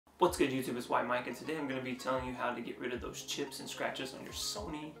What's good, YouTube? It's White Mike, and today I'm going to be telling you how to get rid of those chips and scratches on your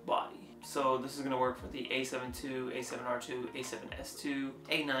Sony body. So this is going to work for the A7 II, A7R2, A7S2,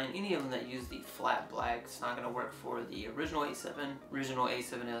 A9, any of them that use the flat black. It's not going to work for the original A7, original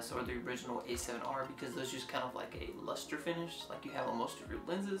A7S, or the original A7R because those just kind of like a luster finish like you have on most of your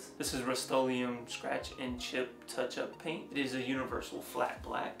lenses. This is Rust-Oleum Scratch and Chip Touch-Up Paint. It is a universal flat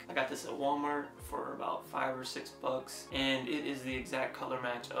black. I got this at Walmart for about $5 or $6, and it is the exact color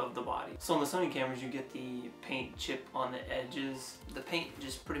match of the body. So on the Sony cameras, you get the paint chip on the edges. The paint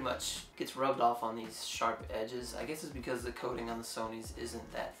just pretty much gets rubbed off on these sharp edges. I guess it's because the coating on the Sonys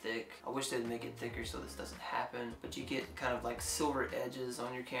isn't that thick. I wish they'd make it thicker so this doesn't happen, but you get kind of like silver edges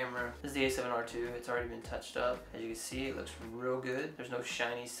on your camera. This is the A7R2. It's already been touched up. As you can see, it looks real good. There's no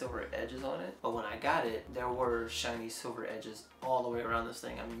shiny silver edges on it, but when I got it, there were shiny silver edges all the way around this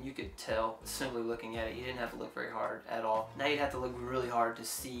thing. I mean, you could tell simply looking at it. You didn't have to look very hard at all. Now you'd have to look really hard to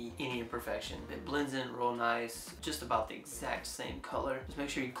see any imperfection. It blends in real nice, just about the exact same color. Just make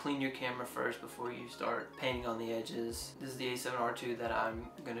sure you clean your camera first before you start painting on the edges. This is the A7R2 that I'm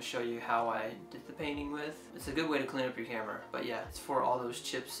going to show you how I did the painting with. It's a good way to clean up your camera, but yeah, it's for all those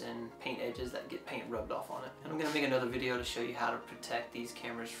chips and paint edges that get paint rubbed off on it. And I'm going to make another video to show you how to protect these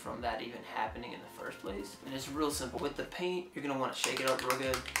cameras from that even happening in the first place. And it's real simple. With the paint, you're going to want to shake it up real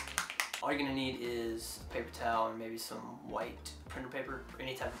good. All you're going to need is a paper towel and maybe some white printer paper or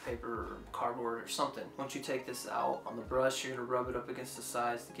any type of paper or cardboard or something. Once you take this out on the brush, you're going to rub it up against the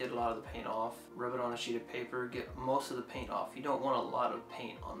sides to get a lot of the paint off. Rub it on a sheet of paper, get most of the paint off. You don't want a lot of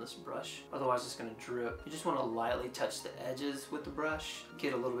paint on this brush, otherwise it's going to drip. You just want to lightly touch the edges with the brush,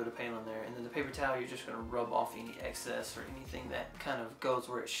 get a little bit of paint on there, and then the paper towel, you're just going to rub off any excess or anything that kind of goes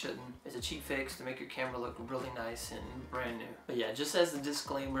where it shouldn't. It's a cheap fix to make your camera look really nice and brand new. But yeah, just as a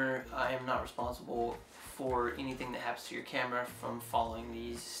disclaimer, I am not responsible for anything that happens to your camera from following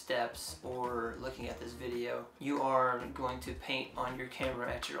these steps or looking at this video. You are going to paint on your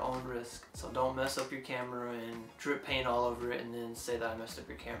camera at your own risk. So don't mess up your camera and drip paint all over it and then say that I messed up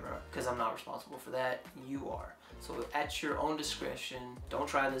your camera, because I'm not responsible for that. You are. So at your own discretion, don't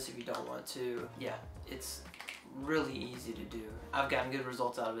try this if you don't want to. Yeah, it's really easy to do. I've gotten good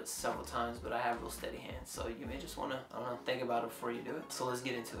results out of it several times, but I have real steady hands, so you may just want to, I don't know, think about it before you do it. So let's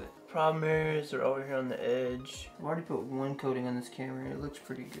get into it. Problem areas are over here on the edge. I've already put one coating on this camera and it looks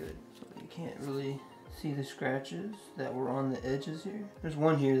pretty good, so you can't really see the scratches that were on the edges here. There's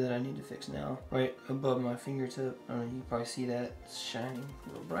one here that I need to fix now, right above my fingertip. I don't know, you can probably see that. It's shining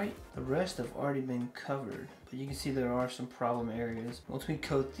real bright. The rest have already been covered, but you can see there are some problem areas. Once we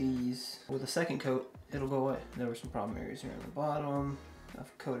coat these with a second coat, it'll go away. There were some problem areas here on the bottom.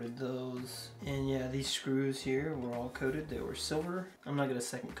 I've coated those. And yeah, these screws here were all coated. They were silver. I'm not gonna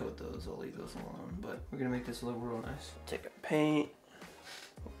second coat those. I'll leave those alone, but we're gonna make this look real nice. Take our paint,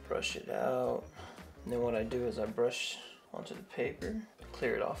 brush it out. And then what I do is I brush onto the paper,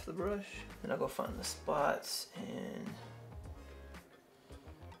 clear it off the brush. Then I go find the spots and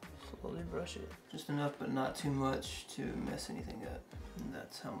slowly brush it. Just enough but not too much to mess anything up. And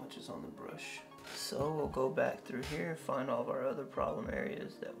that's how much is on the brush. So we'll go back through here, find all of our other problem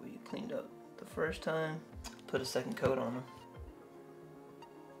areas that we cleaned up the first time, put a second coat on them.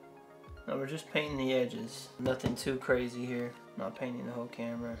 Now we're just painting the edges. Nothing too crazy here. Not painting the whole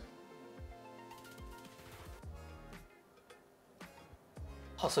camera.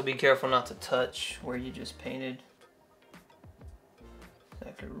 Also be careful not to touch where you just painted.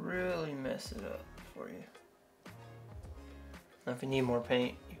 That could really mess it up for you. Now if you need more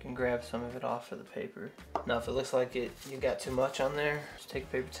paint, you can grab some of it off of the paper. Now if it looks like you got too much on there, just take a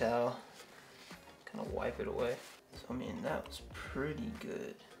paper towel, kind of wipe it away. So I mean, that was pretty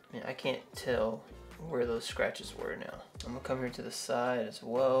good. I mean, I can't tell where those scratches were now. I'm gonna come here to the side as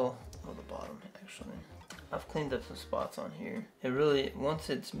well, or the bottom actually. I've cleaned up some spots on here. It really, once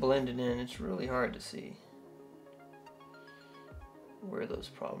it's blended in, it's really hard to see where those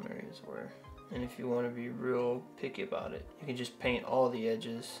problem areas were. And if you want to be real picky about it, you can just paint all the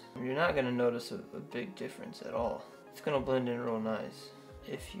edges. You're not going to notice a big difference at all. It's going to blend in real nice.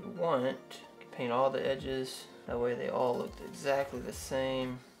 If you want, you can paint all the edges. That way they all look exactly the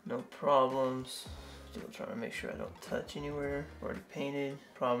same. No problems. Still trying to make sure I don't touch anywhere. Already painted.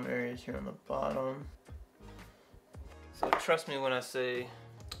 Problem areas here on the bottom. So trust me when I say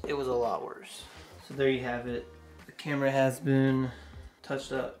it was a lot worse. So there you have it. The camera has been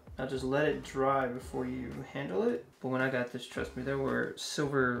touched up. Now just let it dry before you handle it. But when I got this, trust me, there were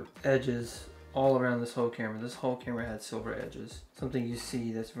silver edges all around this whole camera. This whole camera had silver edges. Something you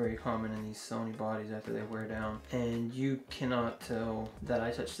see that's very common in these Sony bodies after they wear down. And you cannot tell that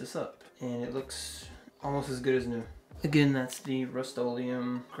I touched this up. And it looks almost as good as new. Again, that's the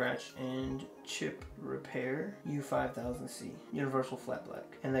Rust-Oleum scratch and chip repair U5000C universal flat black.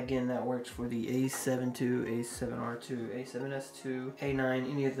 And again, that works for the A7ii, A7R2, A7S2,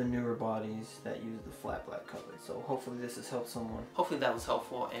 A9, any of the newer bodies that use the flat black cover. So hopefully this has helped someone. Hopefully that was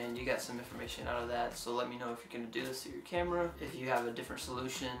helpful and you got some information out of that. So let me know if you're going to do this to your camera. If you have a different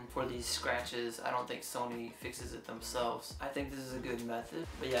solution for these scratches, I don't think Sony fixes it themselves. I think this is a good method.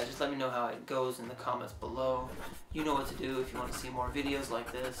 But yeah, just let me know how it goes in the comments below. You know what to do if you want to see more videos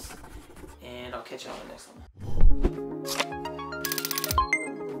like this. And I'll catch you on the next one.